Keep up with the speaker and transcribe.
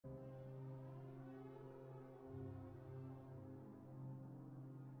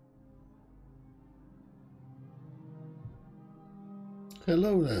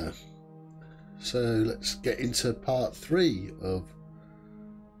Hello there. So let's get into part 3 of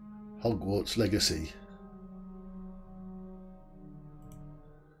Hogwarts Legacy.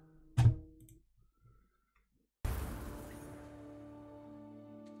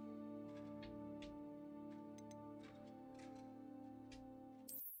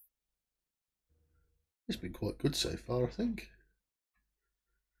 It's been quite good so far, I think.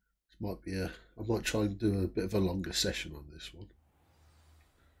 This might be I might try and do a bit of a longer session on this one.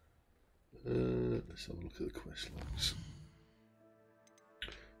 Let's have a look at the quest logs.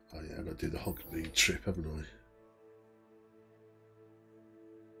 Oh yeah, I've got to do the Hogsmeade trip, haven't I?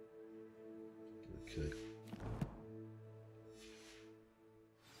 Okay.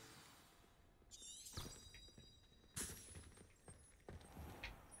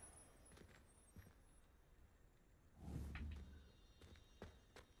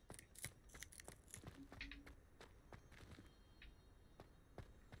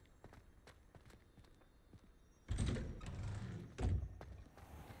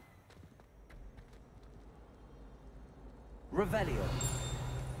 Revelio.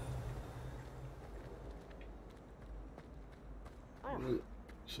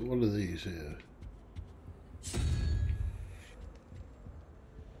 So what are these here?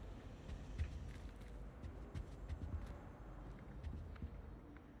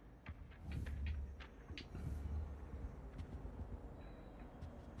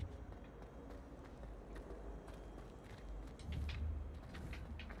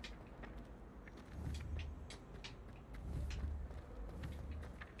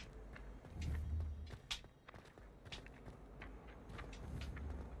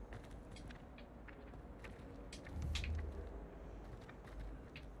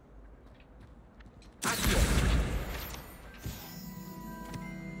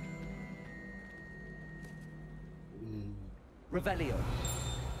 Revelio.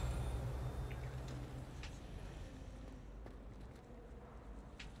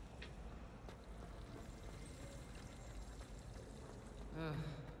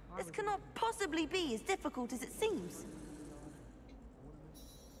 This cannot possibly be as difficult as it seems.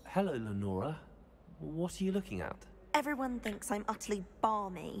 Hello, Lenora. What are you looking at? Everyone thinks I'm utterly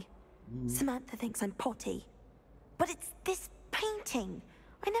balmy. Samantha thinks I'm potty. But it's this painting.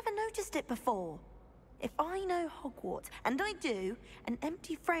 I never noticed it before. If I know Hogwarts, and I do, an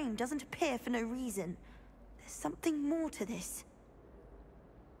empty frame doesn't appear for no reason. There's something more to this.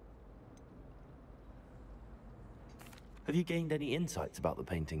 Have you gained any insights about the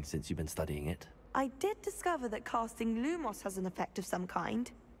painting since you've been studying it? I did discover that casting Lumos has an effect of some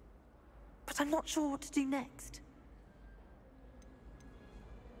kind. But I'm not sure what to do next.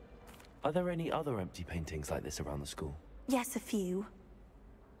 Are there any other empty paintings like this around the school? Yes, a few.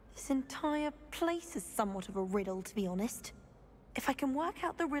 This entire place is somewhat of a riddle, to be honest. If I can work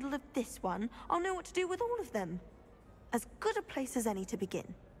out the riddle of this one, I'll know what to do with all of them. As good a place as any to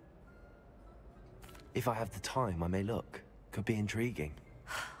begin. If I have the time, I may look. Could be intriguing.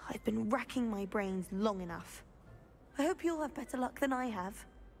 I've been racking my brains long enough. I hope you'll have better luck than I have.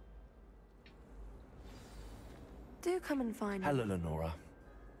 Do come and find me. Hello, Lenora.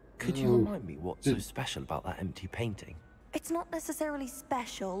 Could you remind me what's so special about that empty painting? It's not necessarily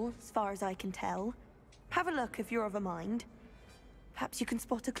special, as far as I can tell. Have a look if you're of a mind. Perhaps you can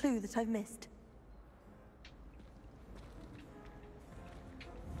spot a clue that I've missed.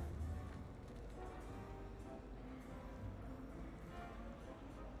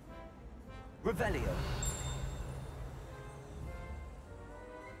 Revelio.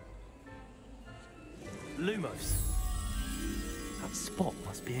 Lumos. That spot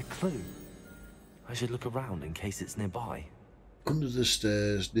must be a clue. I should look around in case it's nearby. Under the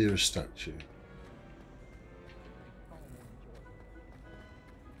stairs near a statue.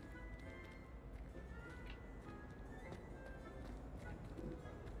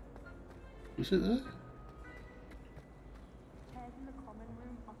 Is it there? Chairs in the common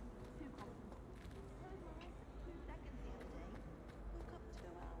room are two common. Two seconds the other day. Woke up 2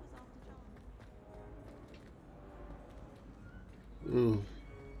 hours after dawn. Oh.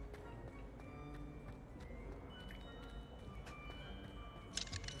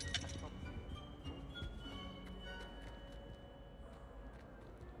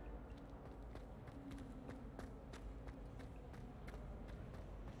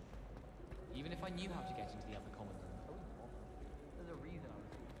 Even if I knew how to get into the other common room, there's a reason I was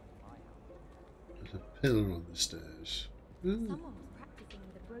in my house. There's a pillar on the stairs. Ooh. Someone was practicing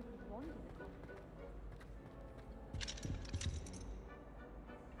with a broken wand in the corner.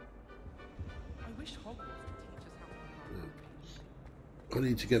 I wish Hogwarts would teach us how to I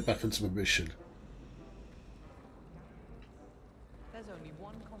need to get back onto my mission. There's only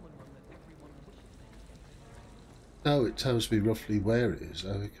Oh, it tells me roughly where it is.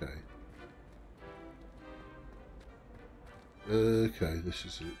 Oh, okay. Okay, this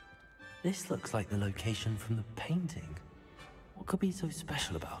is it. This looks like the location from the painting. What could be so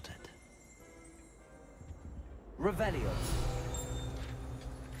special about it? Revelio.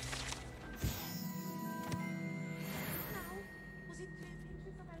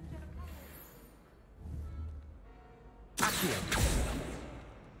 Accio.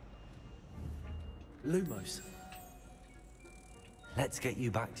 Lumos. Let's get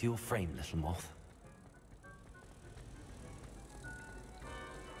you back to your frame, little moth.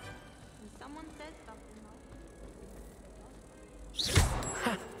 Someone says something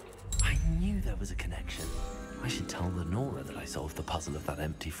Ha! I knew there was a connection. I should tell Lenora that I solved the puzzle of that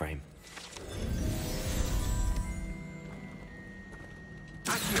empty frame.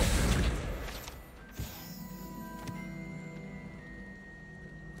 Accio.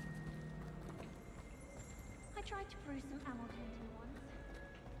 I tried to brew some ammo painting once.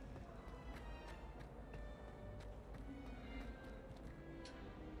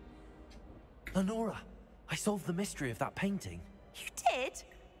 Lenora, I solved the mystery of that painting. You did?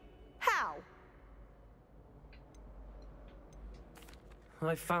 How?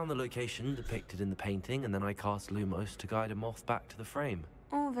 I found the location depicted in the painting, and then I cast Lumos to guide a moth back to the frame.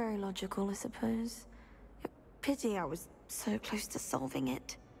 All very logical, I suppose. Pity I was so close to solving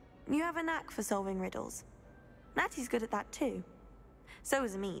it. You have a knack for solving riddles. Natty's good at that too. So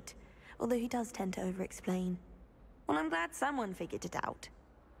is Meat, although he does tend to over-explain. Well, I'm glad someone figured it out.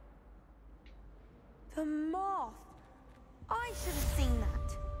 The moth! I should have seen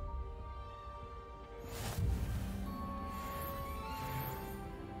that.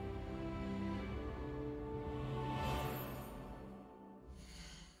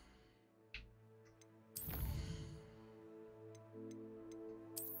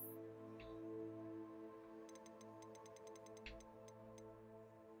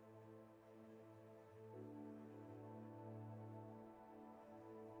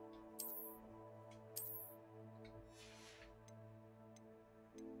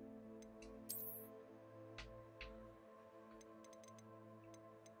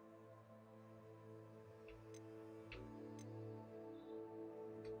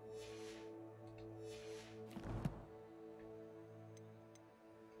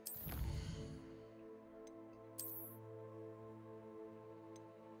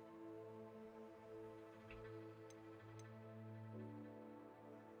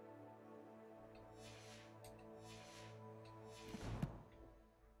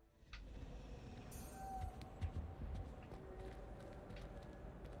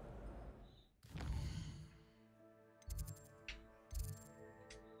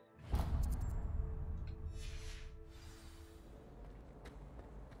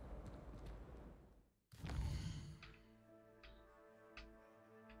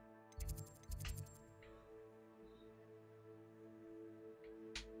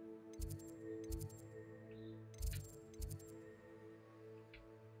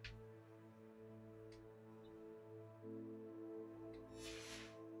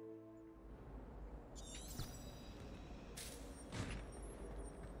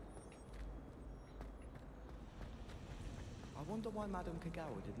 I wonder why Madame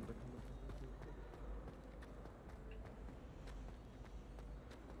Kagawa didn't become a...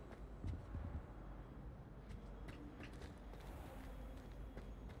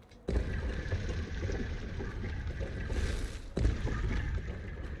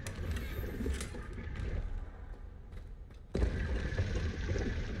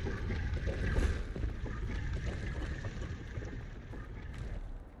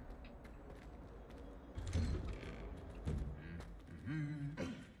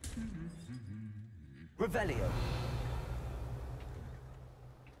 Revelio.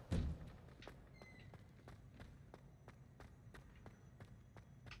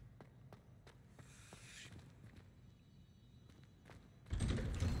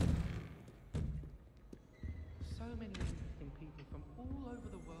 So many interesting people from all over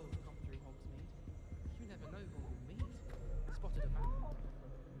the world come through Hogsmeade. You never know who you'll meet. Spotted a vampire.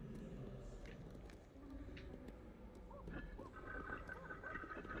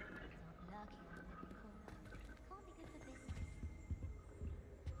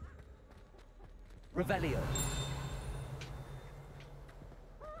 Revelio.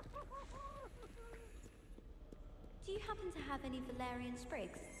 Do you happen to have any Valerian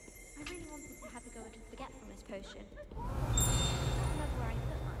sprigs? I really wanted to have a go at a forgetfulness potion. I don't remember where I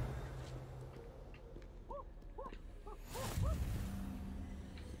put mine.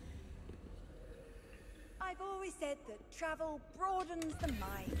 I've always said that travel broadens the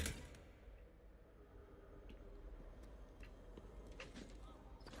mind.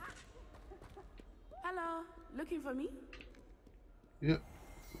 looking for me? Yep.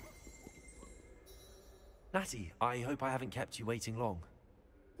 Natty, I hope I haven't kept you waiting long.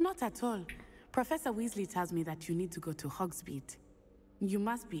 Not at all. Professor Weasley tells me that you need to go to Hogsmeade. You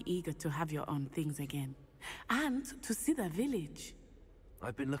must be eager to have your own things again. And to see the village.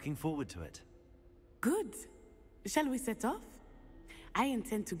 I've been looking forward to it. Good. Shall we set off? I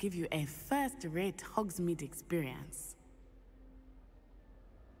intend to give you a first-rate Hogsmeade experience.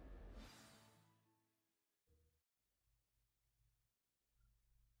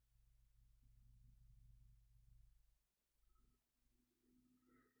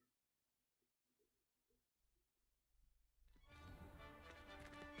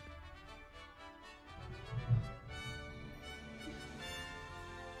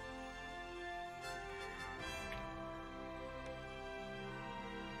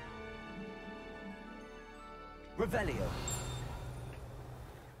 Revelio.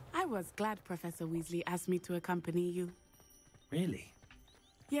 I was glad Professor Weasley asked me to accompany you. Really?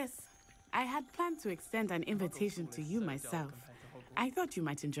 Yes, I had planned to extend an invitation to you myself. I thought you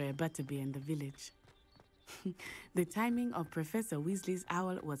might enjoy a butterbeer in the village. The timing of Professor Weasley's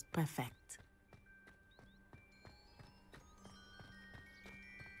owl was perfect.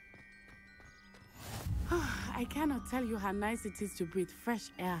 I cannot tell you how nice it is to breathe fresh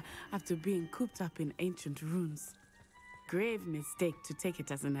air after being cooped up in ancient ruins. Grave mistake to take it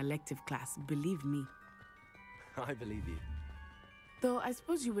as an elective class, believe me. I believe you. Though I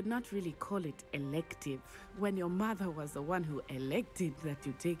suppose you would not really call it elective when your mother was the one who elected that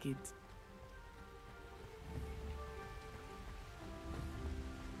you take it.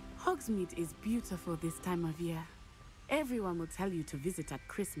 Hogsmeade is beautiful this time of year. Everyone will tell you to visit at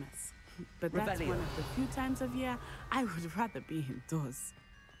Christmas. But that's Revelio. one of the few times of year I would rather be indoors.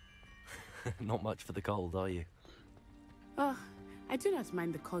 Not much for the cold, are you? Oh, I do not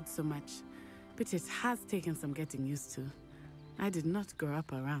mind the cold so much, but it has taken some getting used to. I did not grow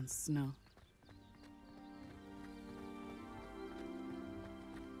up around snow.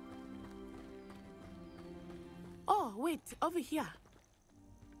 Oh, wait, over here.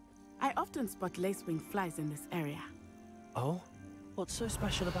 I often spot lacewing flies in this area. Oh? What's so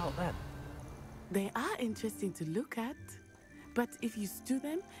special about them? They are interesting to look at, but if you stew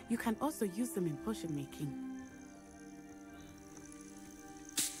them, you can also use them in potion making.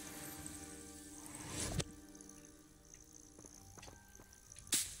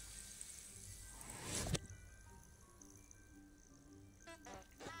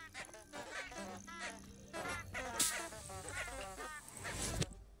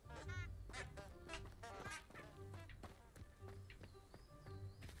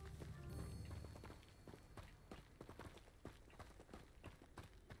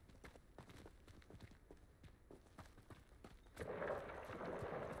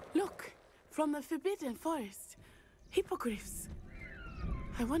 Look, from the Forbidden Forest. Hippogriffs.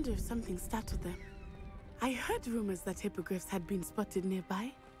 I wonder if something startled them. I heard rumors that hippogriffs had been spotted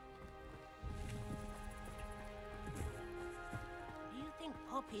nearby. You think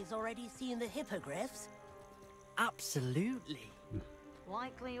Poppy's already seen the hippogriffs? Absolutely.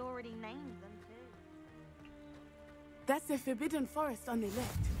 Likely already named them too. That's the Forbidden Forest on the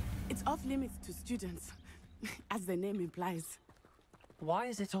left. It's off limits to students, as the name implies. Why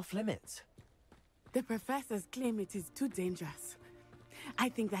is it off limits? The professors claim it is too dangerous. I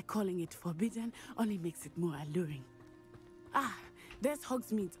think that calling it forbidden only makes it more alluring. Ah, there's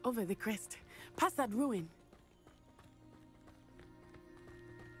Hogsmeade over the crest. Past that ruin.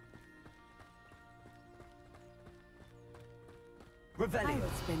 I Revelio.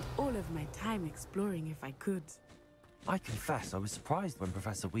 would spend all of my time exploring if I could. I confess I was surprised when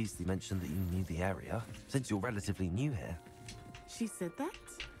Professor Weasley mentioned that you knew the area, since you're relatively new here. She said that?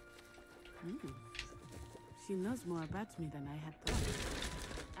 She knows more about me than I had thought.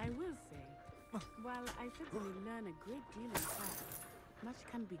 I will say, while I certainly learn a great deal in class, much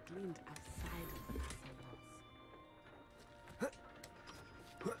can be gleaned outside of the castle walls.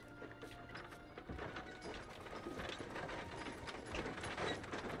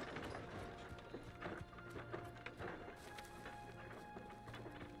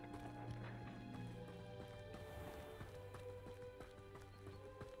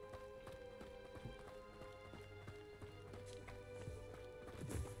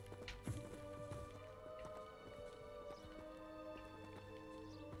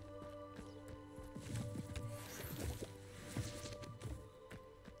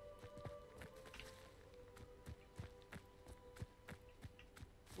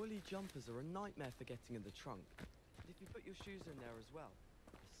 Woolly jumpers are a nightmare for getting in the trunk. And if you put your shoes in there as well,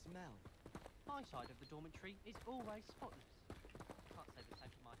 the smell. My side of the dormitory is always spotless. Can't say the same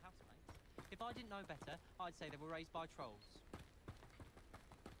for my housemates. If I I didn't know better, I'd say they were raised by trolls.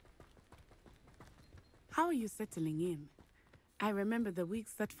 How are you settling in? I remember the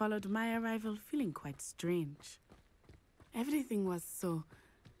weeks that followed my arrival feeling quite strange. Everything was so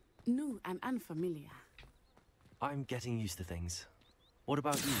new and unfamiliar. I'm getting used to things. What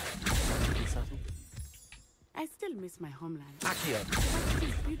about you? Finding settled? I still miss my homeland. Accio! But it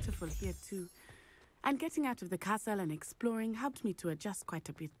is beautiful here too. And getting out of the castle and exploring helped me to adjust quite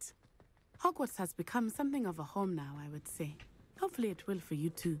a bit. Hogwarts has become something of a home now, I would say. Hopefully it will for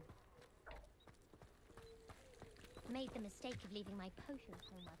you too. Made the mistake of leaving my potions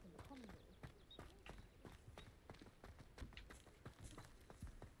homework in the common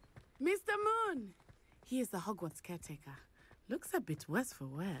room. Mr. Moon! He is the Hogwarts caretaker. Looks a bit worse for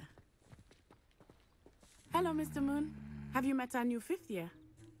wear. Hello, Mr. Moon. Have you met our new 5th year?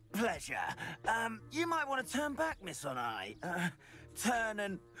 Pleasure. You might want to turn back, Miss Onai. Turn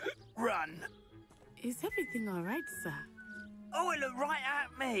and run. Is everything all right, sir? Oh, it looked right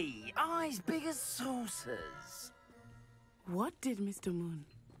at me. Eyes big as saucers. What did Mr. Moon?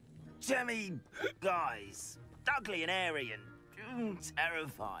 Jemmy guys. Ugly and airy and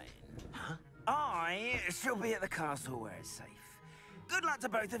terrifying. Huh? I shall be at the castle where it's safe. Good luck to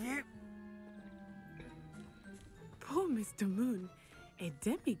both of you. Poor Mr. Moon. A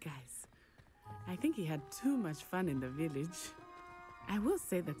demiguise. I think he had too much fun in the village. I will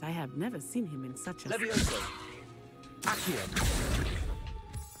say that I have never seen him in such a... Levioso! Accio!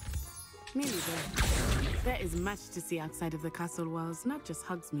 Nearly there. There is much to see outside of the castle walls, not just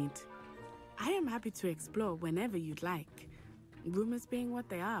Hogsmeade. I am happy to explore whenever you'd like. Rumors being what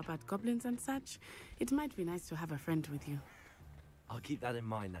they are about goblins and such, it might be nice to have a friend with you. I'll keep that in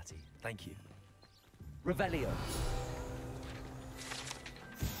mind, Natty. Thank you. Revelio!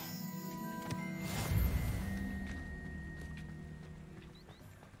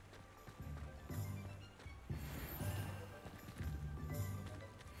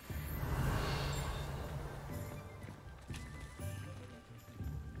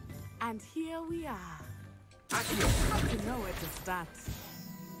 And here we are. I have to know where to start.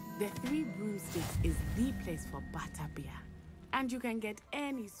 The Three Broomsticks is the place for butterbeer. And you can get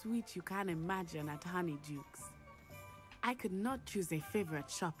any sweet you can imagine at Honeydukes. I could not choose a favorite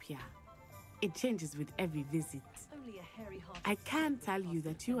shop here. It changes with every visit. I can tell you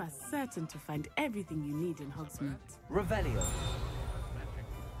that you are certain to find everything you need in Hogsmeade. Revelio!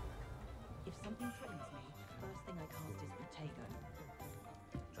 If something threatens me, first thing I cast is Potato.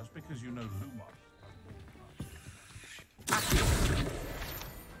 Just because you know Lumos.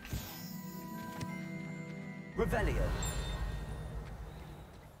 Revelio!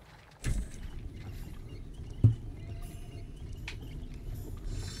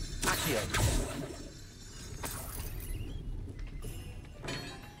 Accio!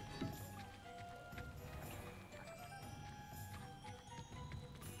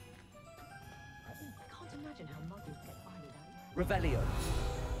 Can't imagine how muggles get by without it. Revelio!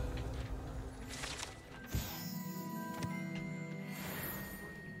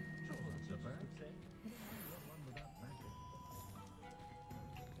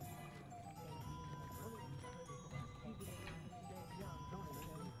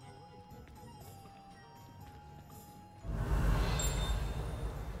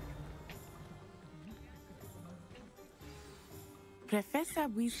 Professor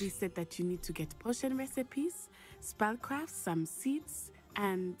Weasley said that you need to get potion recipes, spellcraft, some seeds,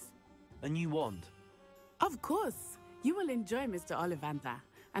 and... A new wand. Of course! You will enjoy Mr. Ollivander,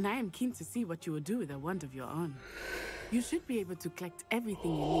 and I am keen to see what you will do with a wand of your own. You should be able to collect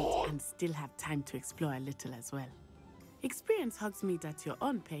everything you need and still have time to explore a little as well. Experience Hogsmeade at your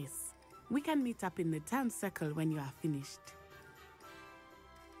own pace. We can meet up in the town circle when you are finished.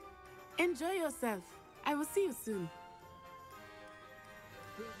 Enjoy yourself. I will see you soon.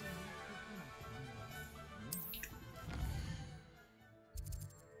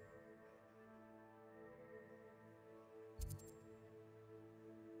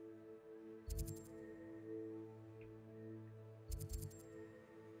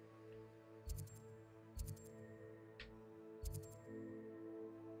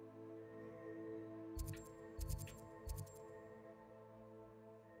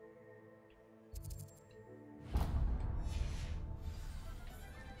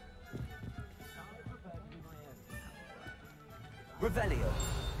 Revelio!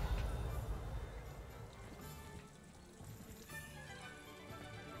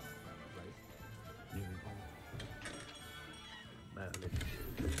 Merlin.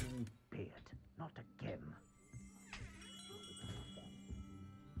 Beard, not again.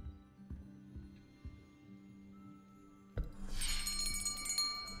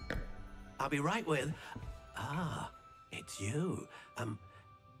 I'll be right with... Ah, it's you.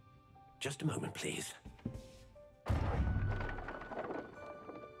 Just a moment, please.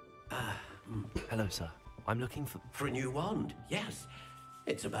 Hello, sir. I'm looking for... For a new wand, yes.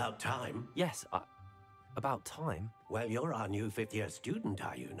 It's about time. Yes, about time? Well, you're our new fifth-year student,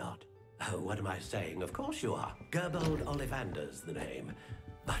 are you not? Oh, what am I saying? Of course you are. Gerbold Ollivander's the name.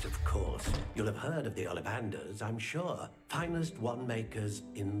 But of course, you'll have heard of the Ollivanders, I'm sure. Finest wand makers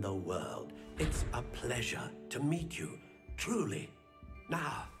in the world. It's a pleasure to meet you, truly.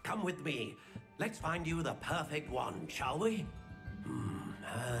 Now, come with me. Let's find you the perfect wand, shall we?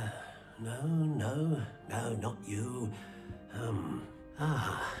 No, not you.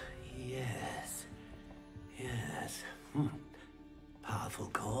 Yes. Yes. Powerful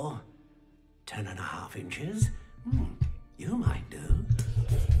core. 10.5 inches. You might do.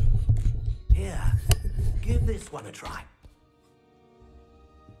 Here, give this one a try.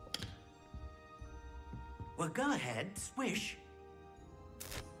 Well, go ahead, swish.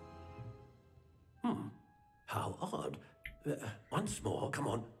 How odd. Once more, come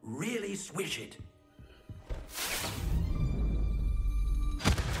on, really swish it.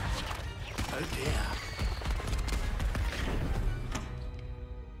 Oh dear.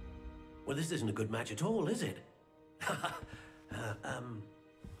 Well, this isn't a good match at all, is it?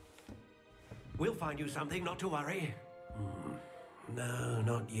 We'll find you something, not to worry. No,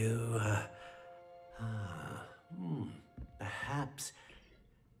 not you. Perhaps...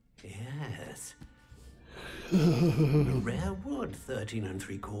 Yes. A rare wood, 13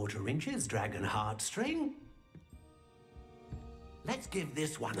 3/4 inches, dragon heartstring. Let's give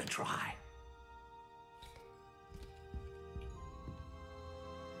this one a try.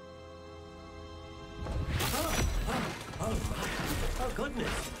 Oh,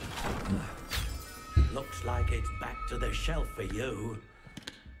 goodness. Looks like it's back to the shelf for you.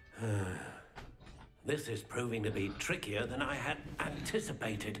 This is proving to be trickier than I had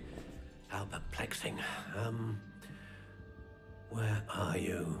anticipated. How perplexing. Where are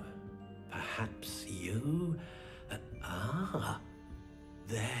you? Perhaps you?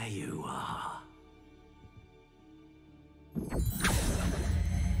 There you are.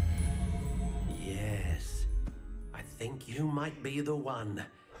 Yes, I think you might be the one.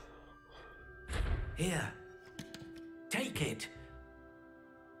 Here, take it.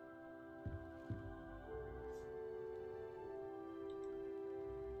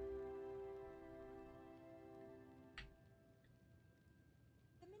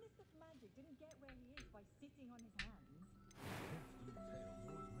 Didn't get where he is by sitting on his hands.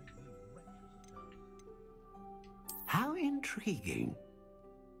 How intriguing.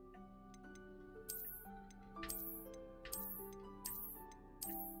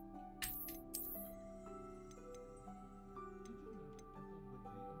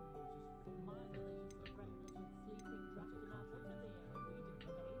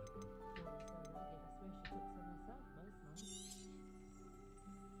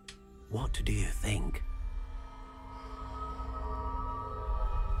 What do you think?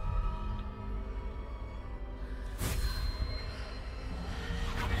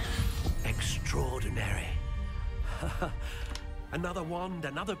 Extraordinary. Another wand,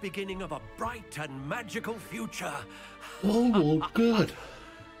 another beginning of a bright and magical future. Oh my god.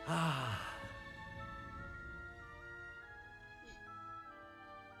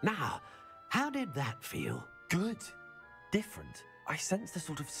 Now, how did that feel? Good. Different. I sensed a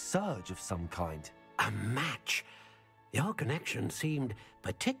sort of surge of some kind. A match. Your connection seemed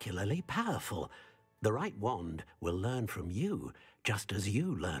particularly powerful. The right wand will learn from you, just as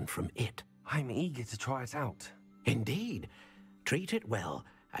you learn from it. I'm eager to try it out. Indeed. Treat it well,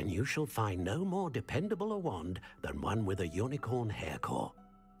 and you shall find no more dependable a wand than one with a unicorn hair core.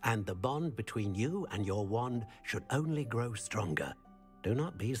 And the bond between you and your wand should only grow stronger. Do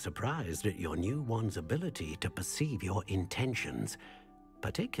not be surprised at your new wand's ability to perceive your intentions,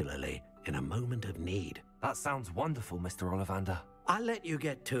 particularly in a moment of need. That sounds wonderful, Mr. Ollivander. I'll let you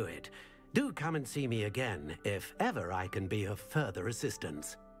get to it. Do come and see me again if ever I can be of further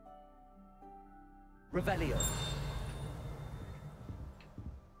assistance. Revelio.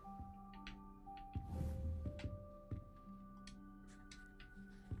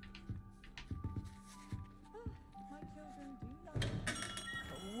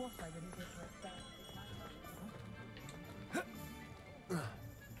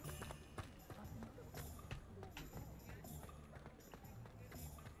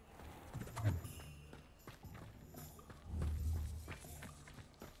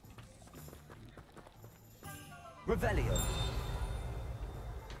 Revelio.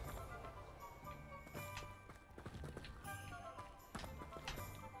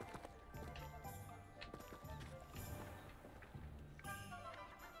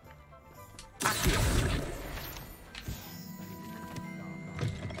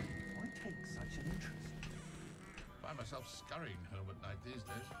 carrying home at night these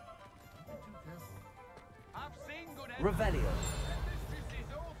days. Be too careful. I've seen good Revelio. This is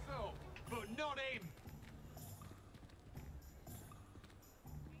also, but not him.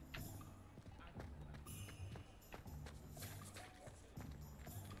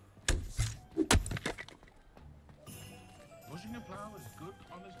 Pushing a plough is good,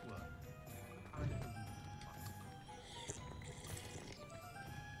 honest work. I believe it.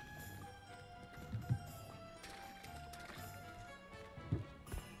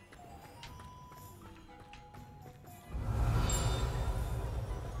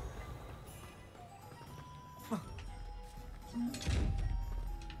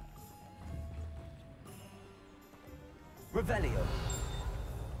 Revelio.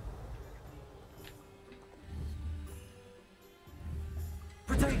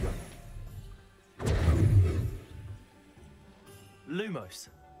 Protego. Lumos.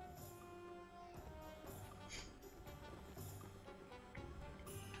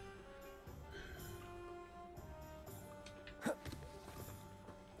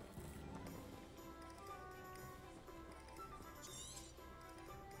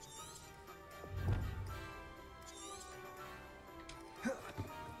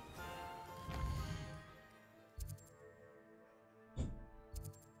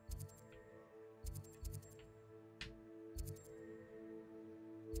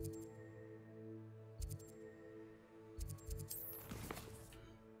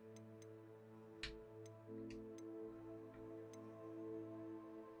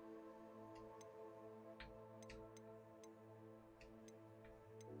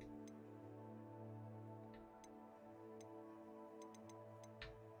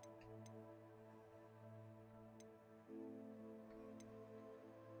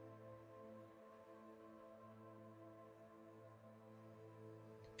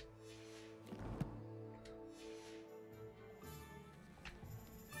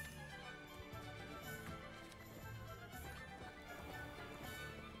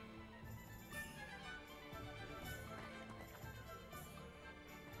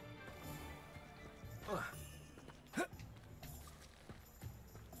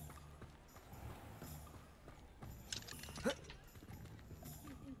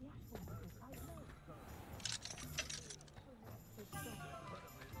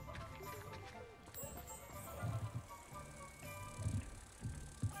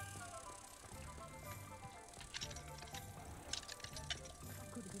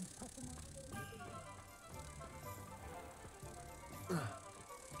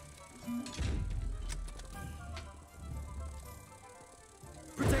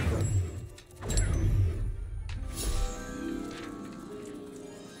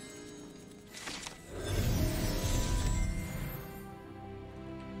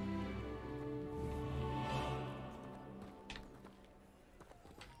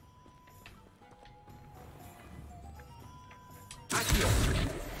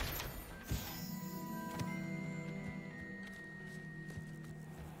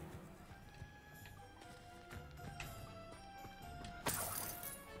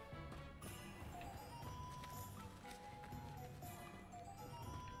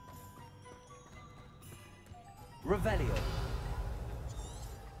 Revelio.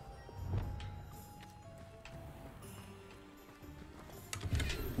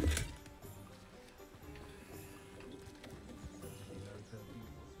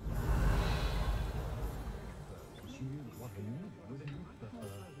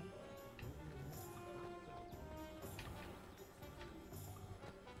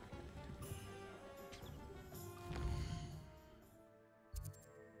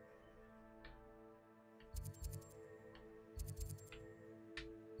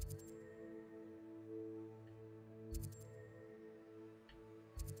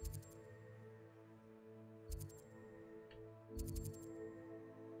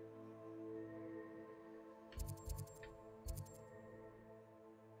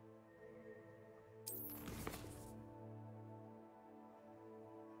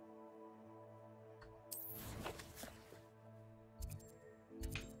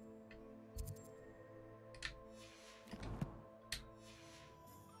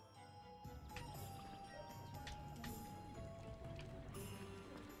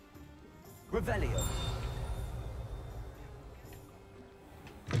 Revelio.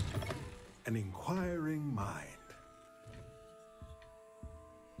 An inquiring mind.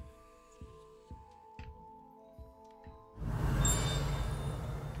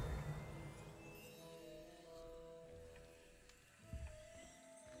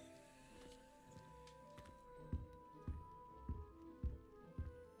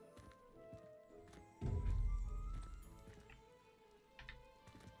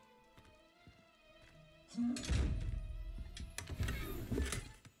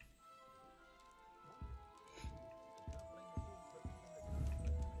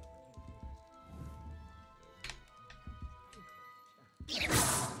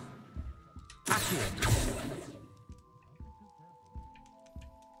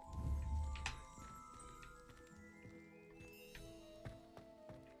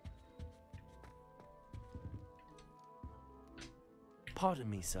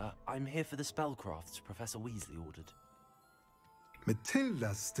 Pardon me, sir. I'm here for the spellcrafts Professor Weasley ordered.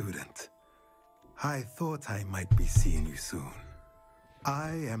 Matilda's student. I thought I might be seeing you soon.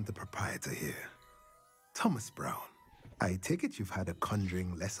 I am the proprietor here, Thomas Brown. I take it you've had a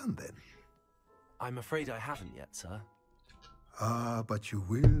conjuring lesson then? I'm afraid I haven't yet, sir. Ah, but you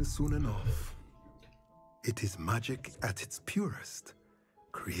will soon enough. It is magic at its purest,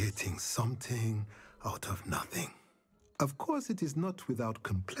 creating something out of nothing. Of course, it is not without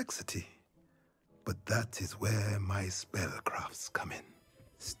complexity, but that is where my spellcrafts come in.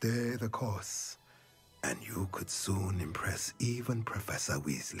 Stay the course, and you could soon impress even Professor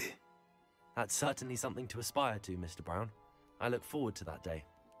Weasley. That's certainly something to aspire to, Mr. Brown. I look forward to that day.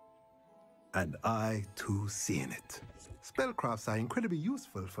 And I, too, seeing it. Spellcrafts are incredibly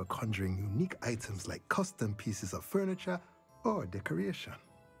useful for conjuring unique items like custom pieces of furniture or decoration.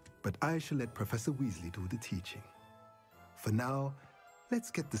 But I shall let Professor Weasley do the teaching. For now, let's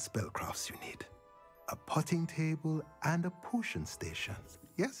get the spellcrafts you need. A potting table and a potion station,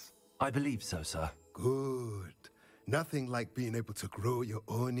 yes? I believe so, sir. Good. Nothing like being able to grow your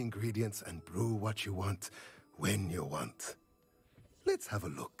own ingredients and brew what you want, when you want. Let's have a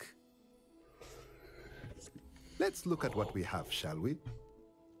look. Let's look at what we have, shall we?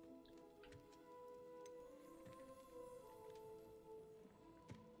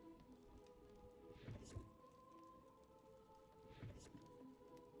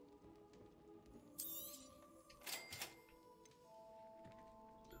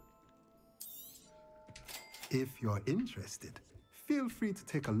 If you're interested, feel free to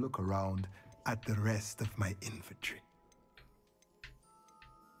take a look around at the rest of my inventory.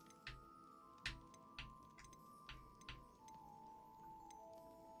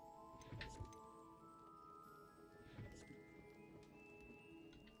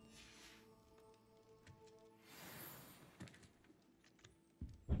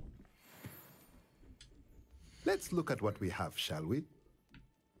 Let's look at what we have, shall we?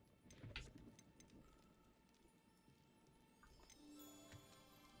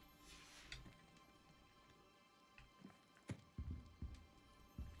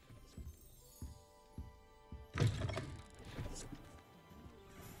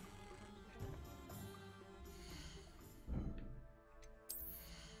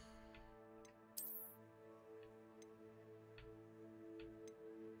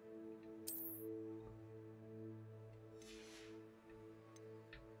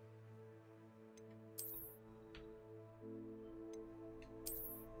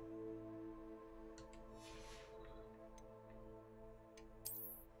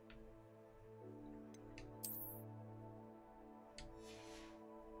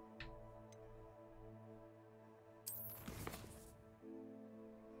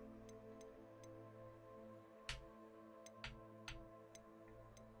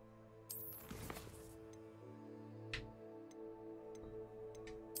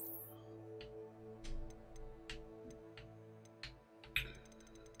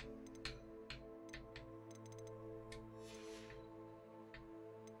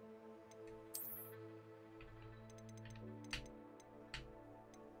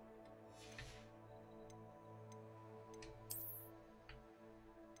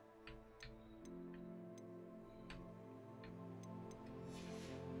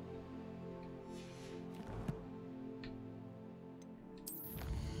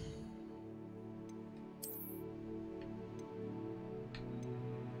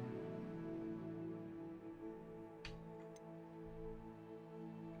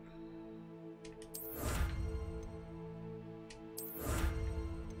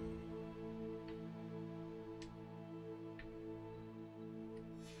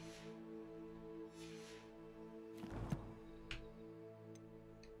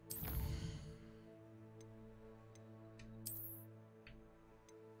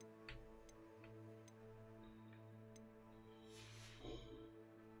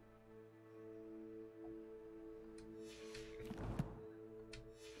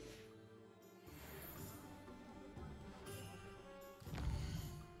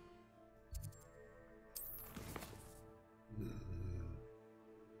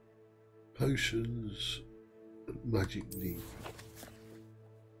 Potions, magic leaf.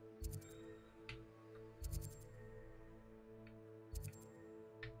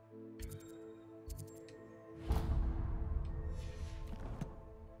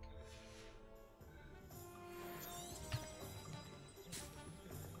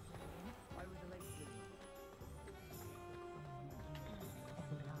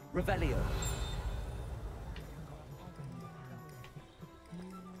 Revelio.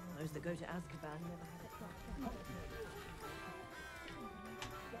 Those that go to Azkaban never have it.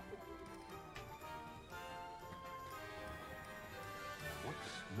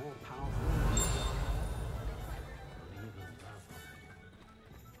 What's more powerful than God? Believe in love.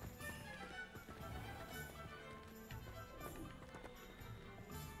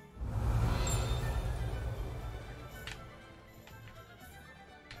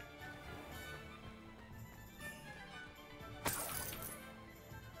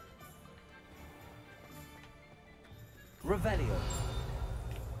 Revelio.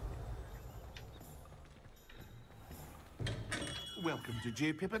 Welcome to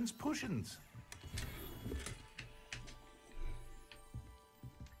J. Pippin's Potions.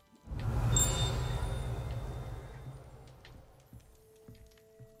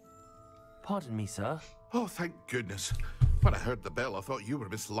 Pardon me, sir. Oh, thank goodness. When I heard the bell, I thought you were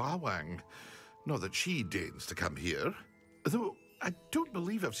Miss Lawang. Not that she deigns to come here. Though I don't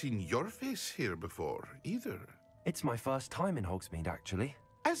believe I've seen your face here before, either. It's my first time in Hogsmeade, actually.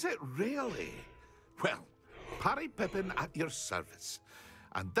 Is it really? Well, Parry Pippin at your service.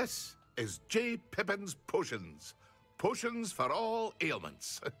 And this is J. Pippin's Potions. Potions for all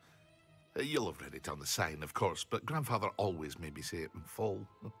ailments. You'll have read it on the sign, of course, but Grandfather always made me say it in full.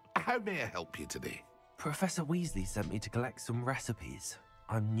 How may I help you today? Professor Weasley sent me to collect some recipes.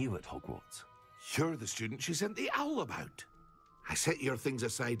 I'm new at Hogwarts. You're the student she sent the owl about. I set your things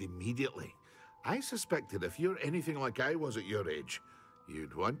aside immediately. I suspected if you're anything like I was at your age,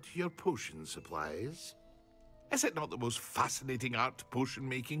 you'd want your potion supplies. Is it not the most fascinating art, potion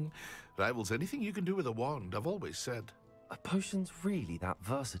making? Rivals anything you can do with a wand, I've always said. Are potions really that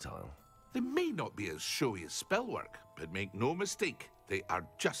versatile? They may not be as showy as spellwork, but make no mistake, they are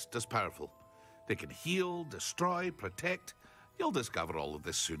just as powerful. They can heal, destroy, protect. You'll discover all of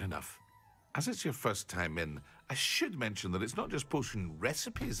this soon enough. As it's your first time in, I should mention that it's not just potion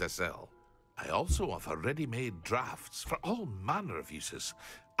recipes I sell. I also offer ready-made drafts for all manner of uses,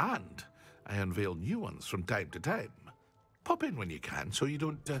 and I unveil new ones from time to time. Pop in when you can so you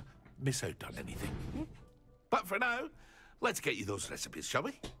don't miss out on anything. But for now, let's get you those recipes, shall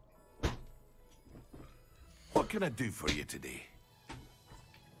we? What can I do for you today?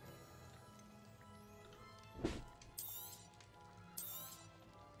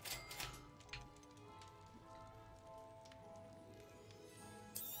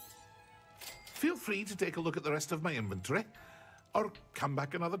 Feel free to take a look at the rest of my inventory, or come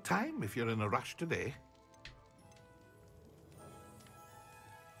back another time if you're in a rush today.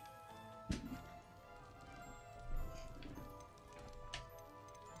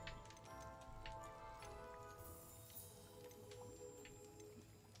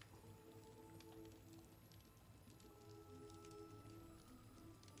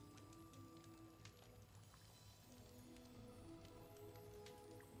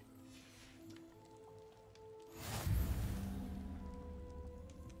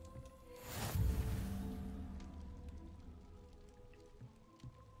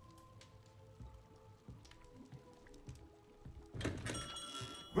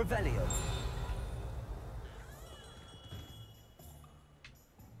 Revelio.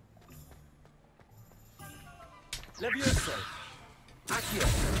 Levioso. Accio.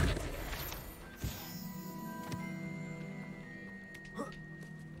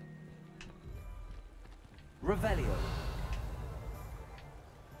 Revelio.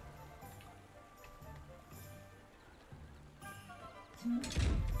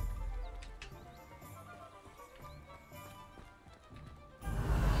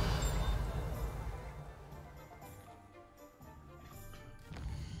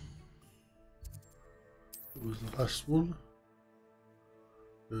 What was the last one?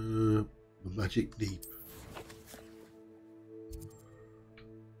 The magic deep.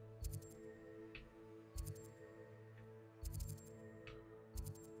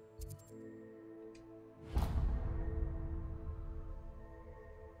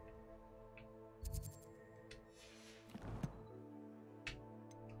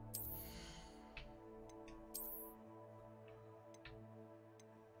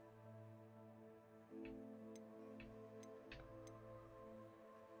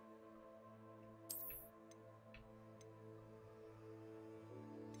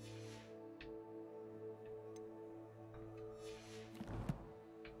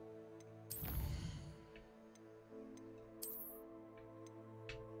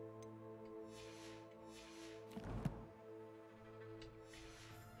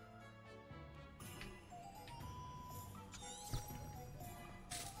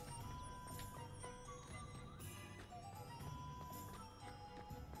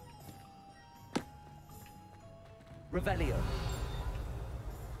 Revelio.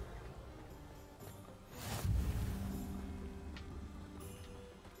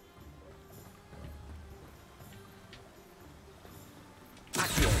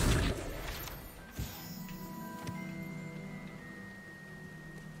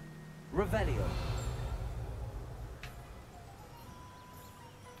 Revelio.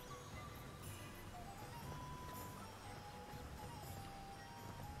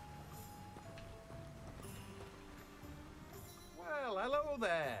 Well, hello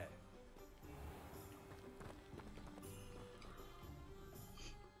there.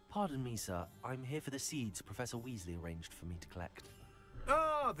 Pardon me, sir. I'm here for the seeds Professor Weasley arranged for me to collect.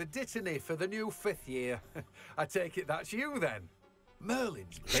 Ah, the dittany for the new 5th year. I take it that's you then.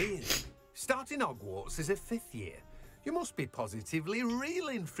 Merlin's beard. Starting Hogwarts as a 5th year. You must be positively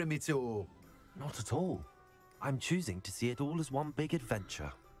reeling from it all. Not at all. I'm choosing to see it all as one big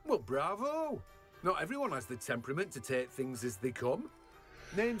adventure. Well, bravo. Not everyone has the temperament to take things as they come.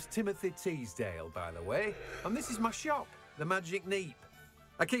 Name's Timothy Teasdale, by the way, and this is my shop, the Magic Neep.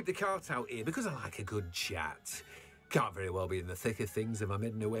 I keep the cart out here because I like a good chat. Can't very well be in the thick of things if I'm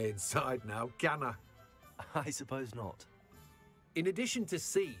hidden away inside now, can I? I suppose not. In addition to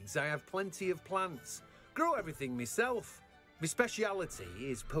seeds, I have plenty of plants. Grow everything myself. My speciality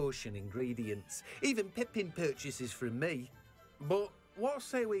is potion ingredients. Even Pippin purchases from me. But what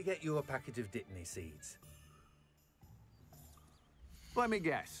say we get you a packet of Dittany seeds? Let me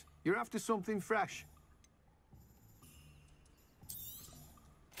guess. You're after something fresh.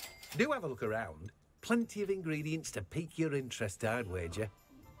 Do have a look around. Plenty of ingredients to pique your interest, I'd wager.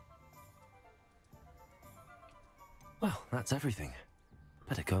 Well, that's everything.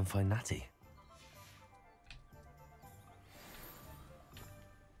 Better go and find Natty.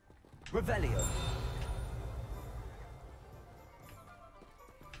 Revelio.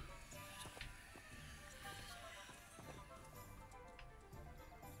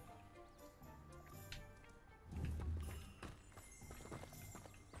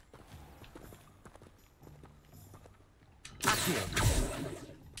 Accio.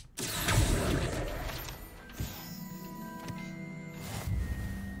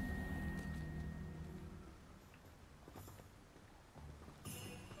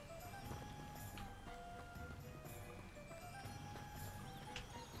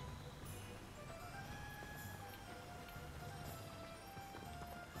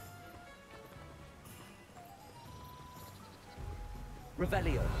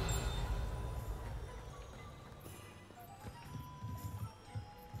 Revelio.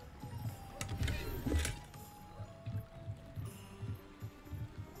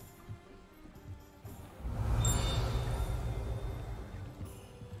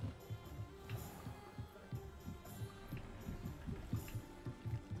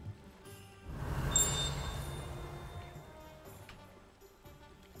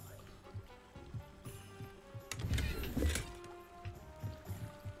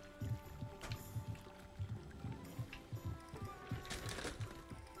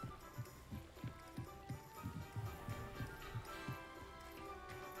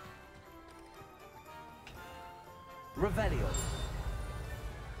 Revelio.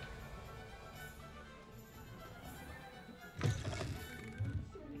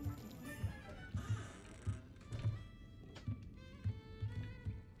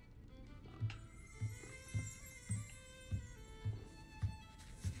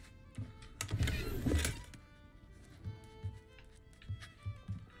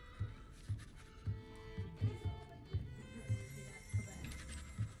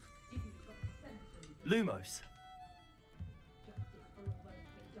 Lumos.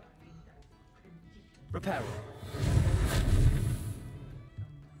 Reparo.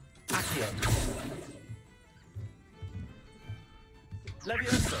 Accio.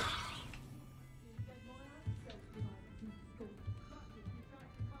 Levioso.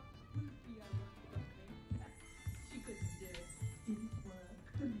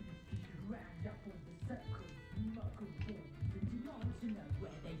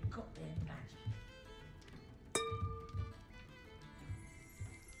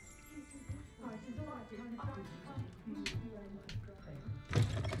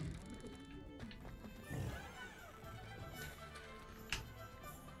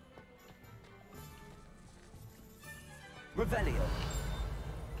 Revelio.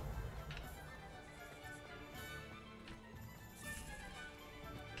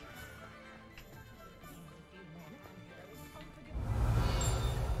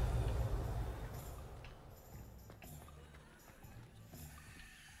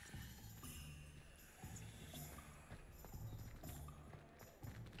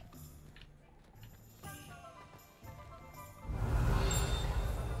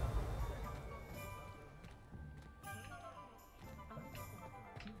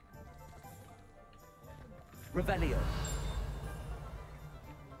 Revelio.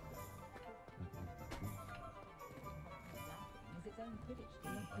 Has its own Quidditch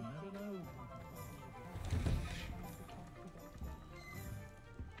team.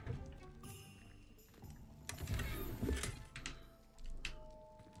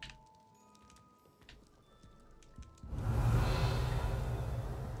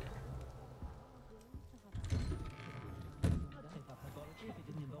 If it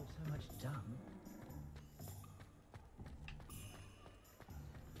didn't involve so much dung.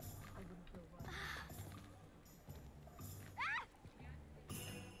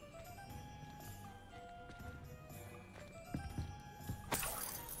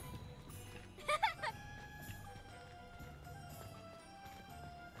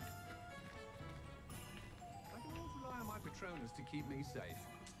 I can always rely on my Patronus to keep me safe.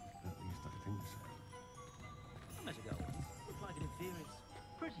 At least I think so. I met a girl once. Looked like an inferior.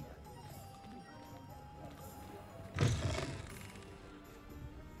 Pretty though.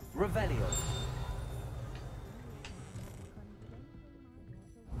 Revelio.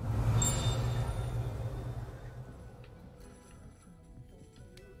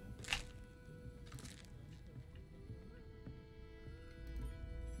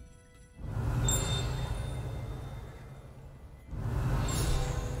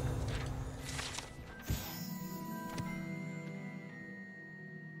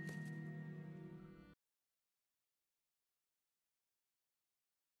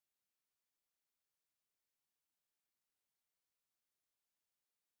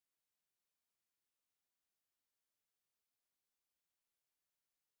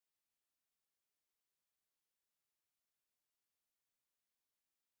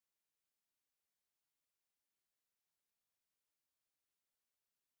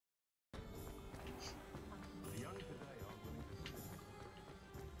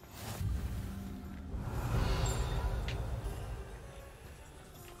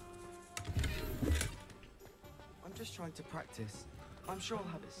 I'm just trying to practice. I'm sure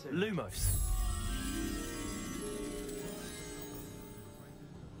I'll have it soon. Lumos.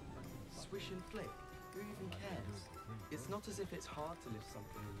 Swish and flick. Who even cares? It's not as if it's hard to lift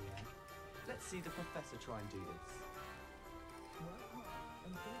something in the air. Let's see the professor try and do this.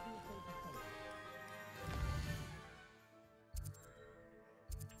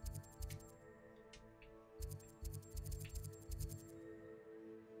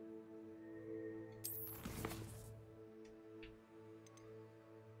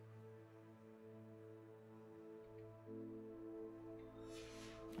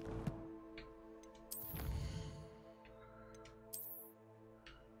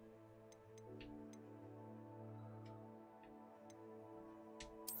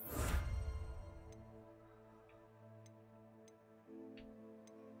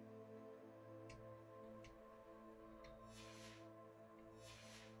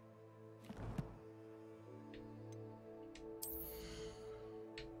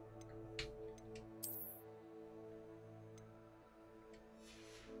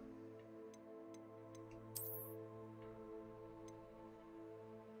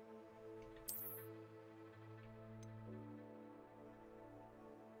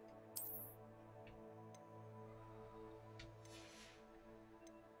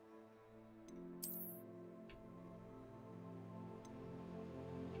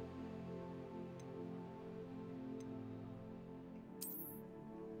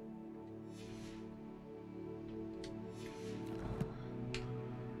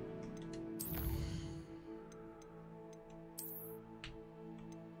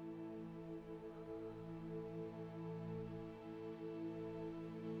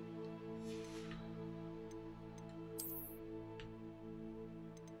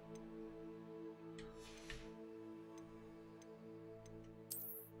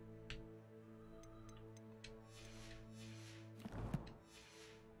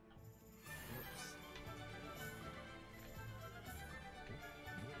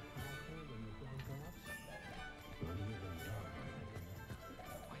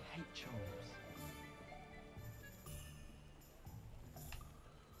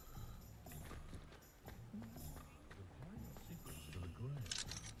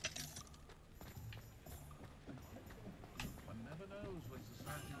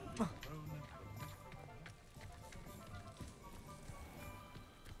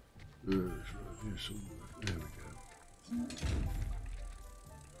 It's right here somewhere. There we go.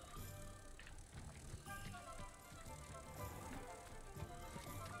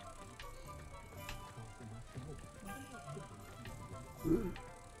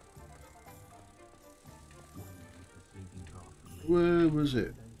 Where was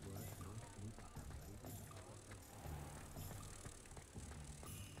it?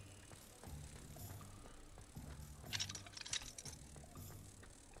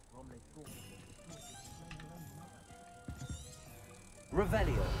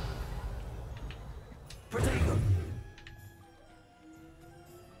 Revelio. Protego.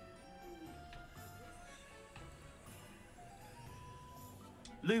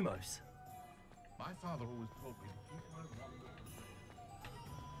 Lumos. My father always told me to keep my wonder.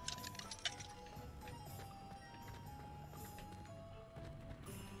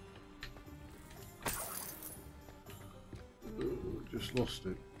 Just lost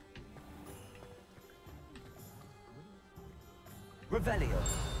it. Revelio.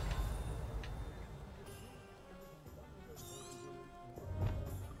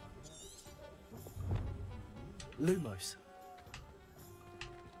 Lumos.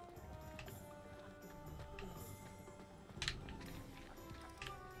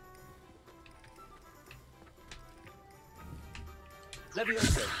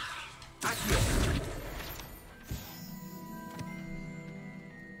 Levioso. Accio.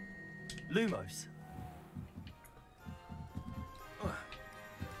 Lumos.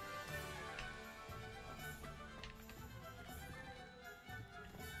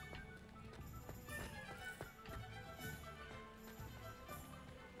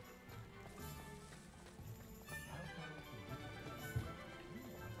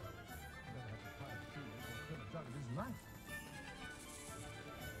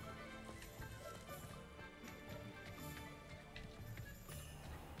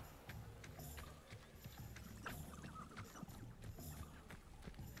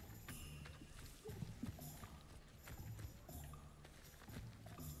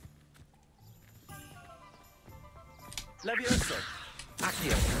 Levioso.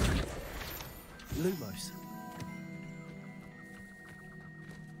 Accio. Lumos.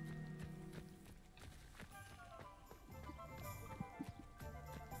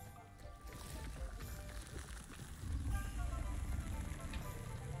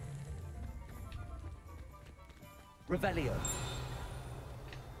 Revelio.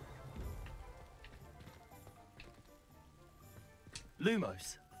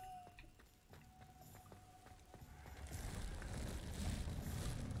 Lumos.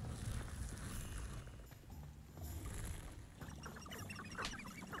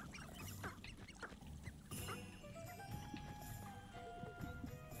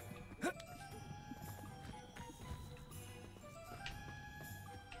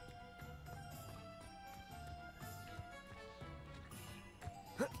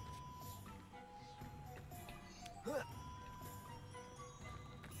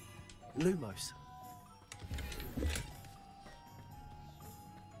 Lumos.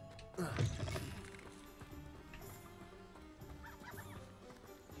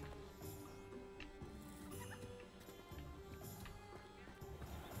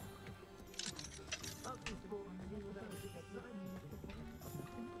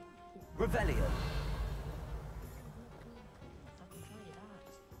 Revelio.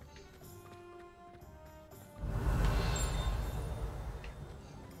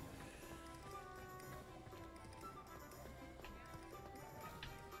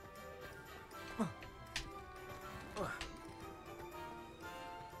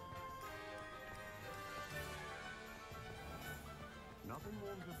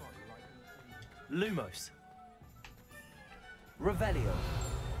 Lumos. Revelio.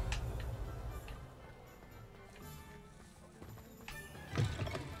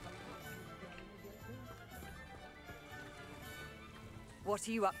 What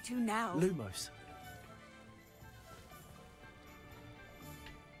are you up to now? Lumos.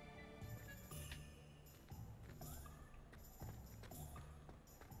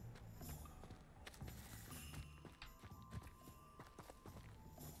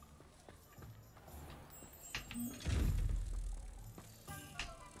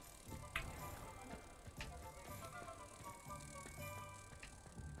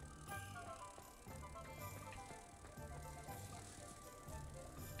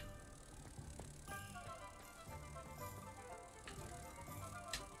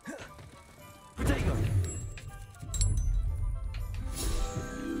 Protego.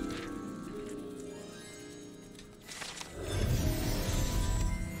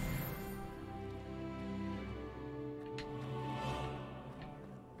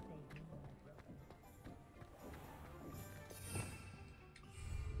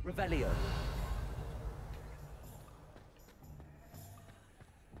 Revelio.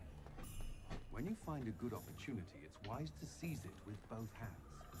 When you find a good opportunity, it's wise to seize it with both hands.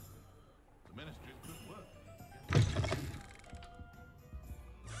 The Ministry's good work.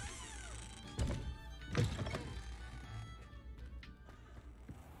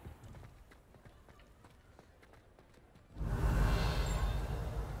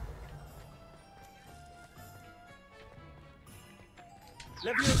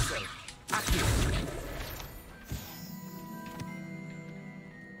 Levioso! Accio!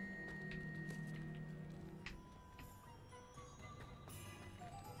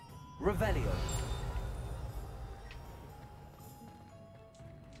 Revelio!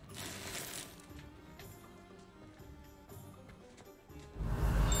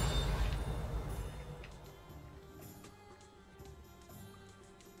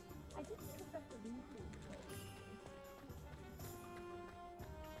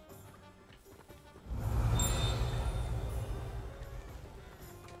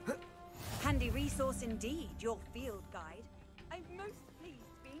 Handy resource indeed, your field guide. I'm most pleased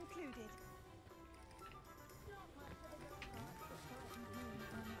to be included.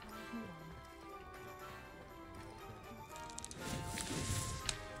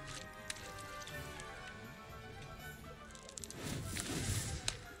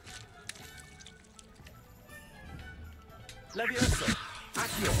 Levioso!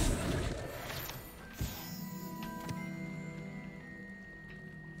 Accio!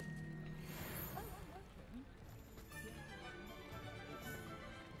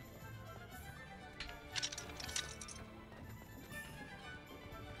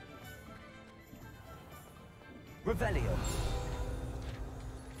 Revelio!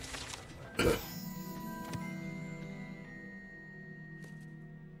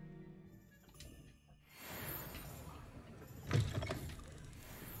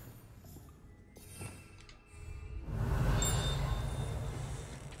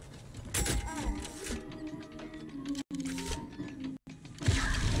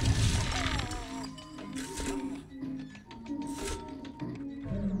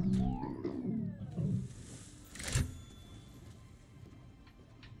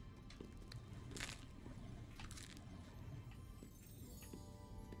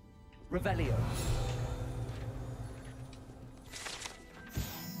 Revelio!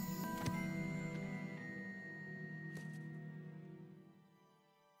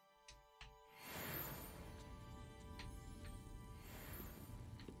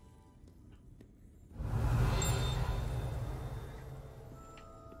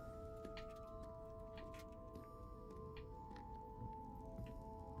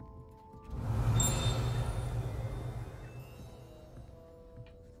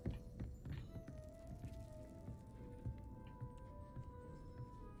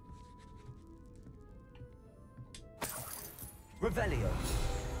 Revelio!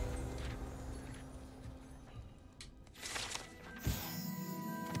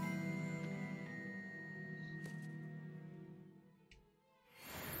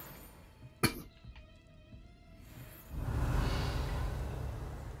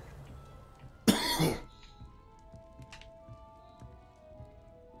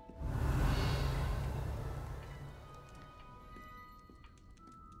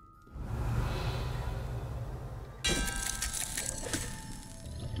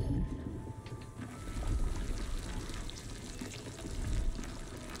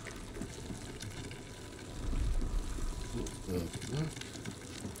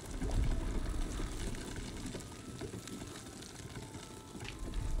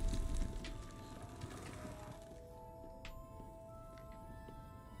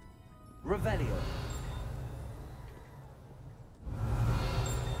 Revelio!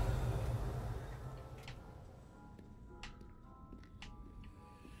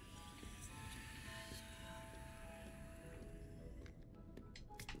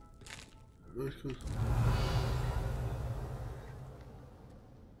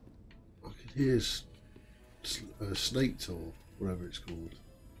 I can hear snake or whatever it's called.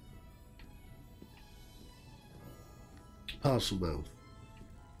 Parcel mouth.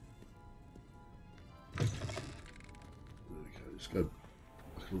 There we go. Let's go.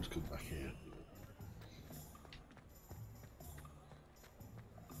 I can always come back here.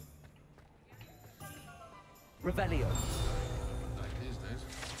 Revelio! These days.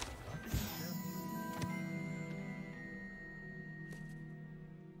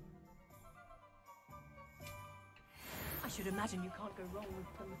 I should imagine you can't go wrong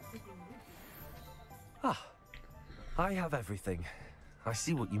with them sitting with you. Ah, I have everything. I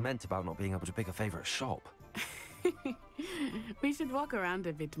see what you meant about not being able to pick a favorite shop. We should walk around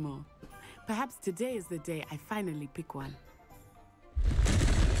a bit more. Perhaps today is the day I finally pick one.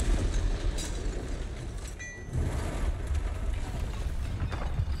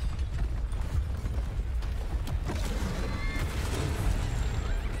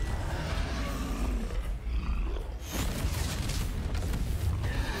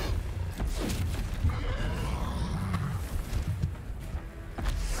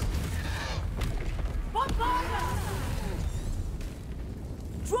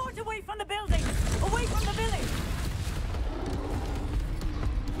 from the building! Away from the village!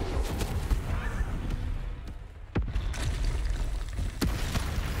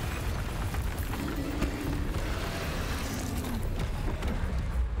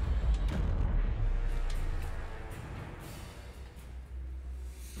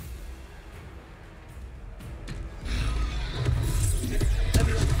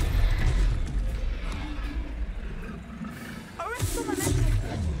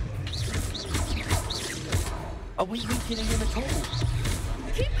 Are we weakening him at all?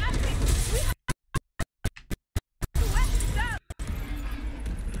 Keep at it! We have to wet it down!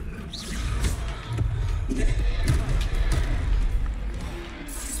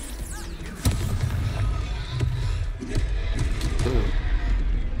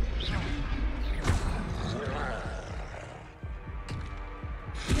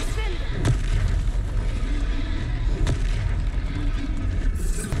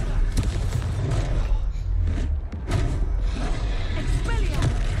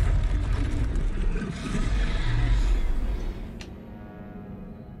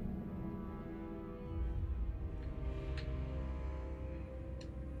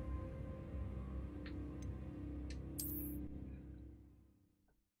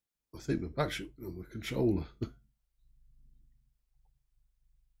 I think the battery on the controller.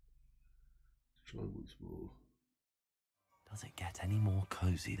 Try once more. Does it get any more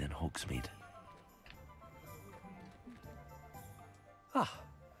cozy than Hogsmeade? Ah,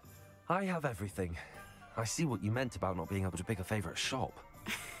 I have everything. I see what you meant about not being able to pick a favourite shop.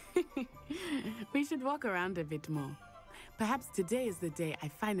 We should walk around a bit more. Perhaps today is the day I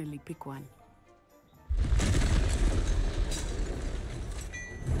finally pick one.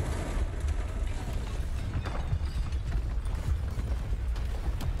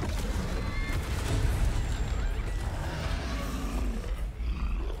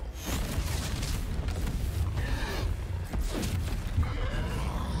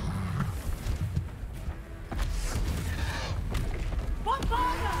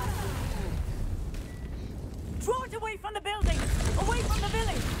 Draw it away from the building! Away from the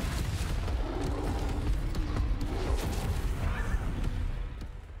village!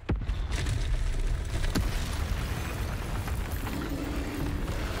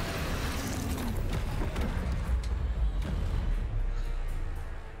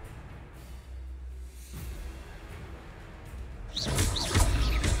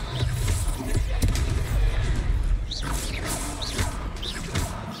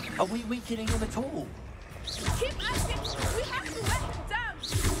 Are we weakening him at all? Keep at it! We have to wet it down!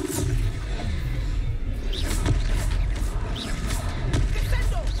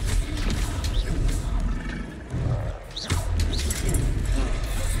 Descendo!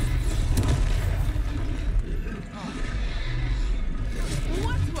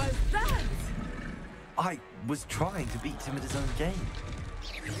 What was that? I was trying to beat him at his own game.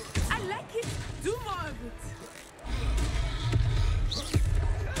 I like it! Do more of it!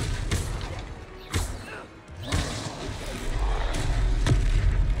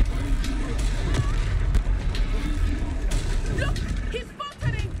 Look! He's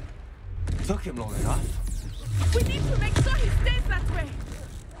faltering! Took him long enough. We need to make sure he stays that way!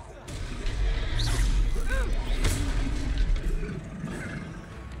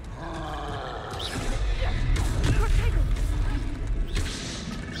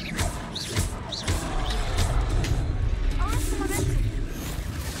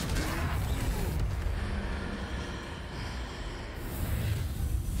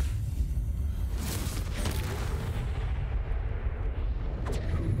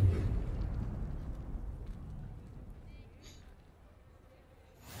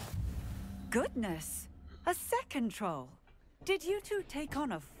 Goodness! A second troll! Did you two take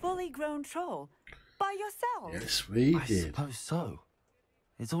on a fully grown troll? By yourselves? Yes, we I did. suppose so.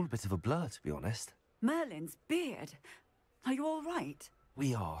 It's all a bit of a blur, to be honest. Merlin's beard. Are you all right?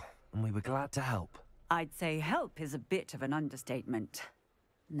 We are, and we were glad to help. I'd say help is a bit of an understatement.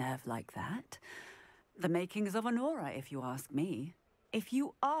 Nerve like that. The makings of an aura, if you ask me. If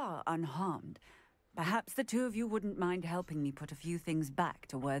you are unharmed, perhaps the two of you wouldn't mind helping me put a few things back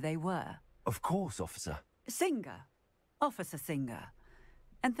to where they were. Of course, officer. Singer. Officer Singer.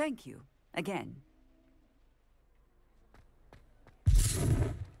 And thank you, again.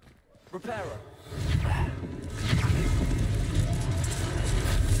 Repairer.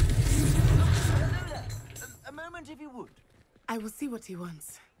 A moment, if you would. I will see what he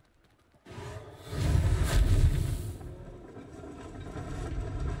wants.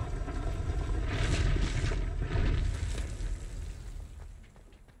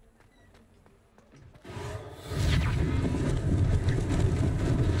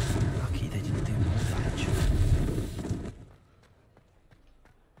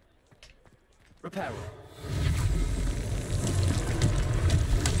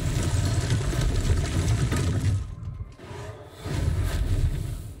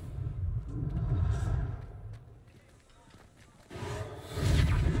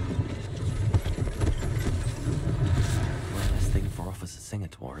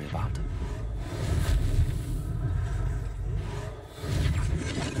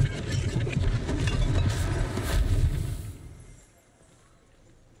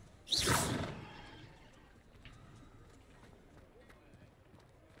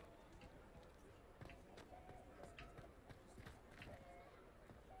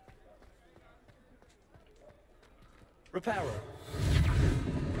 Repairer.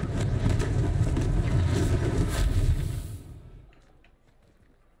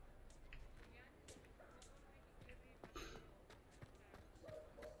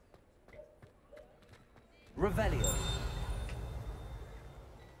 Revelio.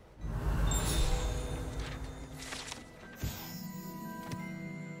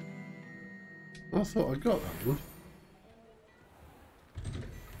 I thought I got that one.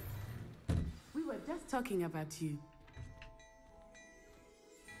 We were just talking about you.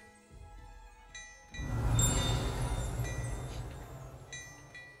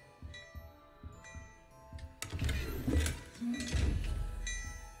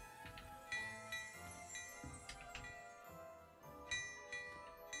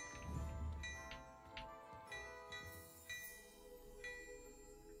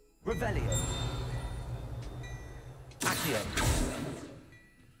 Revelio. Accio.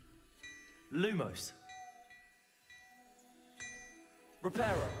 Lumos.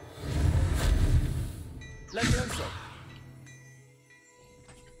 Reparo. Levioso.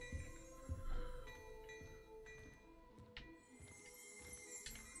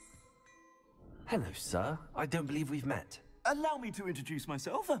 Hello, sir. I don't believe we've met. Allow me to introduce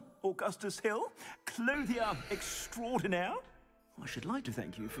myself, Augustus Hill, clothier extraordinaire. I should like to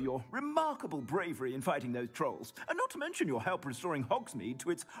thank you for your remarkable bravery in fighting those trolls, and not to mention your help restoring Hogsmeade to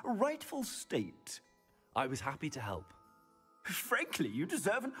its rightful state. I was happy to help. Frankly, you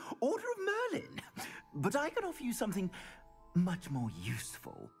deserve an Order of Merlin. But I can offer you something much more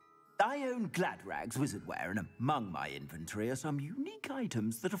useful. I own Gladrag's wizardware, and among my inventory are some unique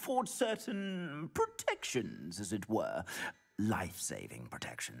items that afford certain protections, as it were. Life-saving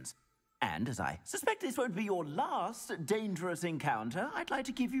protections. And as I suspect this won't be your last dangerous encounter, I'd like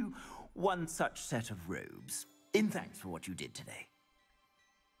to give you one such set of robes, in thanks for what you did today.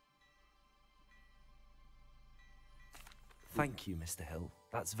 Thank you, Mr. Hill.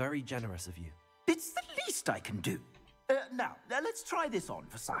 That's very generous of you. It's the least I can do. Now, let's try this on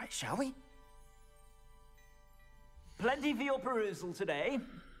for size, shall we? Plenty for your perusal today.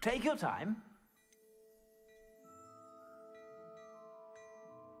 Take your time.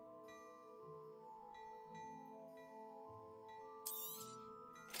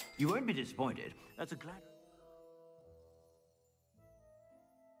 You won't be disappointed. That's a glad...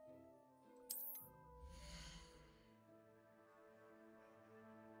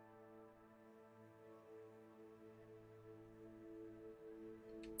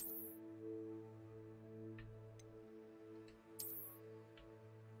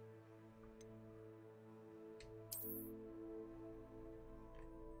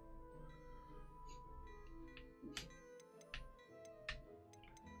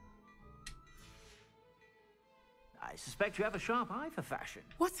 I suspect you have a sharp eye for fashion.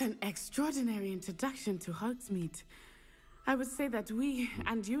 What an extraordinary introduction to Hogsmeade. I would say that we,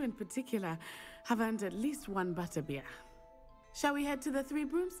 and you in particular, have earned at least one butterbeer. Shall we head to the Three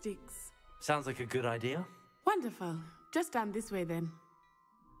Broomsticks? Sounds like a good idea. Wonderful. Just down this way then.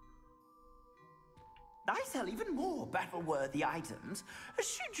 I sell even more battle-worthy items.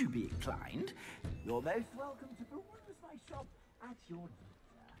 Should you be inclined, you're most welcome to peruse my shop at your leisure.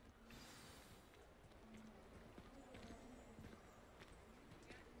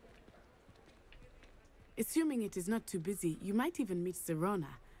 Assuming it is not too busy, you might even meet Serona,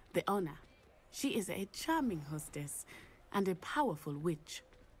 the owner. She is a charming hostess and a powerful witch.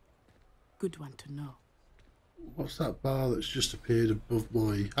 Good one to know. What's that bar that's just appeared above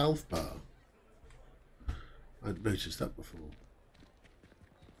my health bar? I hadn't noticed that before.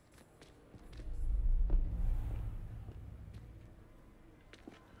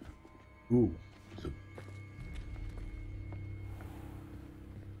 Ooh.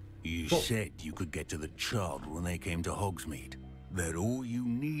 You said you could get to the child when they came to Hogsmeade. That all you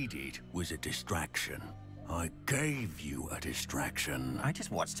needed was a distraction. I gave you a distraction. I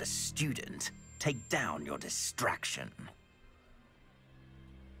just watched a student take down your distraction.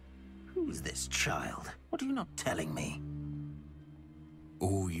 Who's this child? What are you not telling me?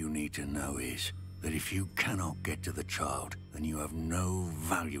 All you need to know is that if you cannot get to the child, then you have no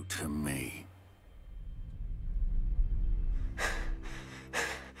value to me.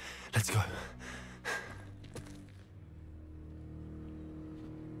 Let's go.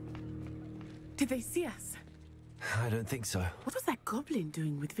 Did they see us? I don't think so. What was that goblin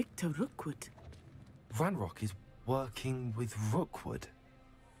doing with Victor Rookwood? Ranrock is working with Rookwood.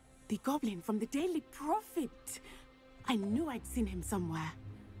 The goblin from the Daily Prophet. I knew I'd seen him somewhere.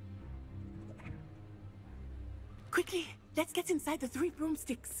 Quickly, let's get inside the Three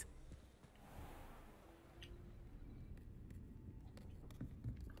Broomsticks.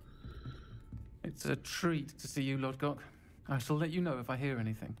 It's a treat to see you, Lodgok. I shall let you know if I hear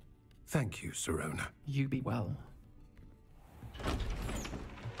anything. Thank you, Sirona. You be well.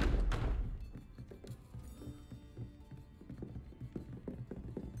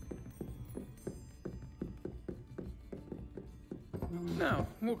 Now,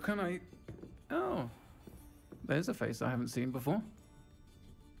 what can I... Oh, there's a face I haven't seen before.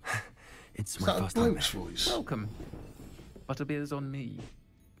 It's Is my that a first time. bloke's voice? Welcome. Butterbeer's on me.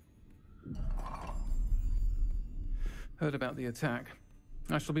 Heard about the attack.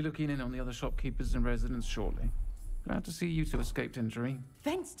 I shall be looking in on the other shopkeepers and residents shortly. Glad to see you two escaped injury.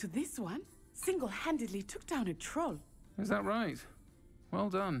 Thanks to this one, single-handedly took down a troll. Is that right?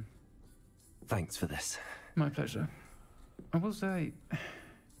 Well done. Thanks for this. My pleasure. I will say,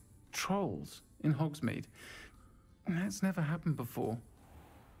 trolls in Hogsmeade. That's never happened before.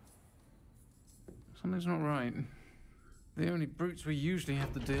 Something's not right. The only brutes we usually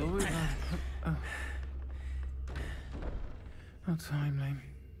have to deal with are... How timely.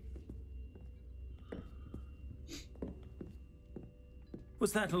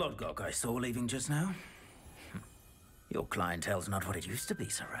 Was that Lodgok I saw leaving just now? Your clientele's not what it used to be,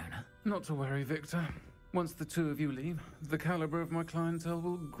 Sirona. Not to worry, Victor. Once the two of you leave, the caliber of my clientele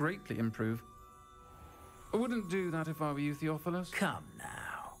will greatly improve. I wouldn't do that if I were you, Theophilus. Come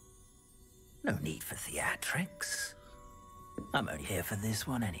now. No need for theatrics. I'm only here for this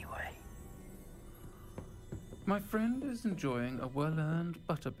one anyway. My friend is enjoying a well-earned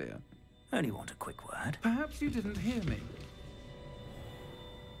butterbeer. Only want a quick word. Perhaps you didn't hear me.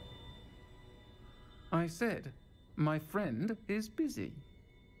 I said, my friend is busy.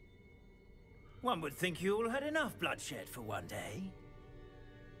 One would think you all had enough bloodshed for one day.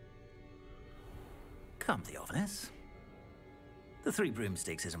 Come, Theophilus. The Three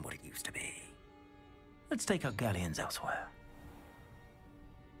Broomsticks isn't what it used to be. Let's take our galleons elsewhere.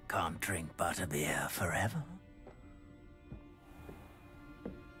 Can't drink butterbeer forever.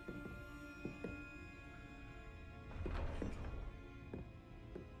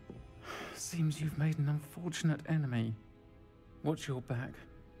 Seems you've made an unfortunate enemy. Watch your back.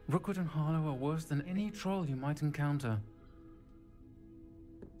 Rookwood and Harlow are worse than any troll you might encounter.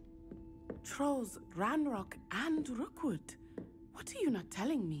 Trolls, Ranrock, and Rookwood. What are you not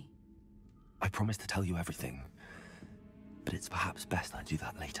telling me? I promise to tell you everything, but it's perhaps best I do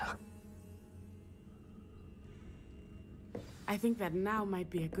that later. I think that now might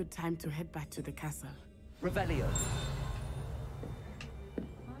be a good time to head back to the castle. Revelio.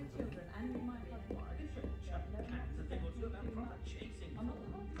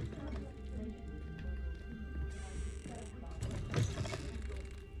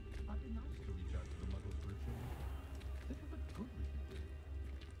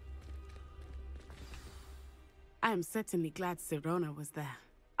 I am certainly glad Sirona was there.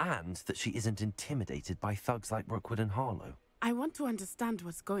 And that she isn't intimidated by thugs like Rookwood and Harlow. I want to understand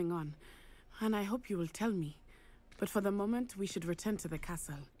what's going on, and I hope you will tell me. But for the moment, we should return to the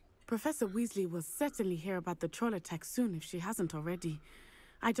castle. Professor Weasley will certainly hear about the troll attack soon if she hasn't already.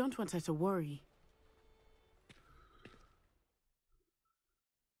 I don't want her to worry.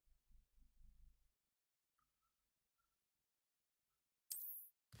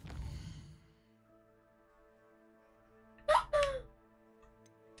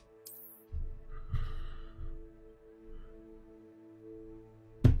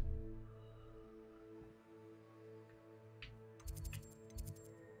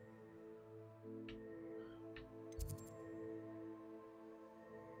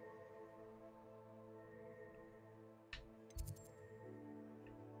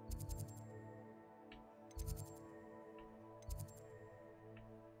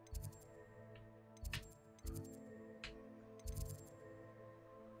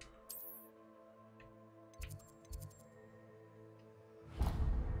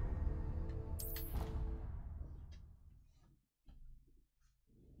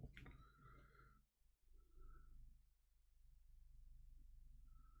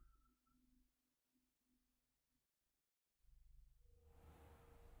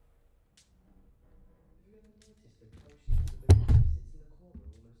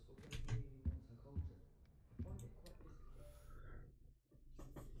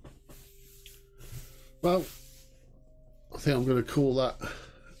 Well, I think I'm going to call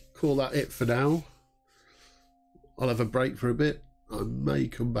that it for now. I'll have a break for a bit. I may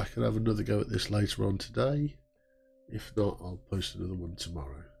come back and have another go at this later on today. If not, I'll post another one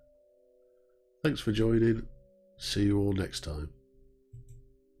tomorrow. Thanks for joining. See you all next time.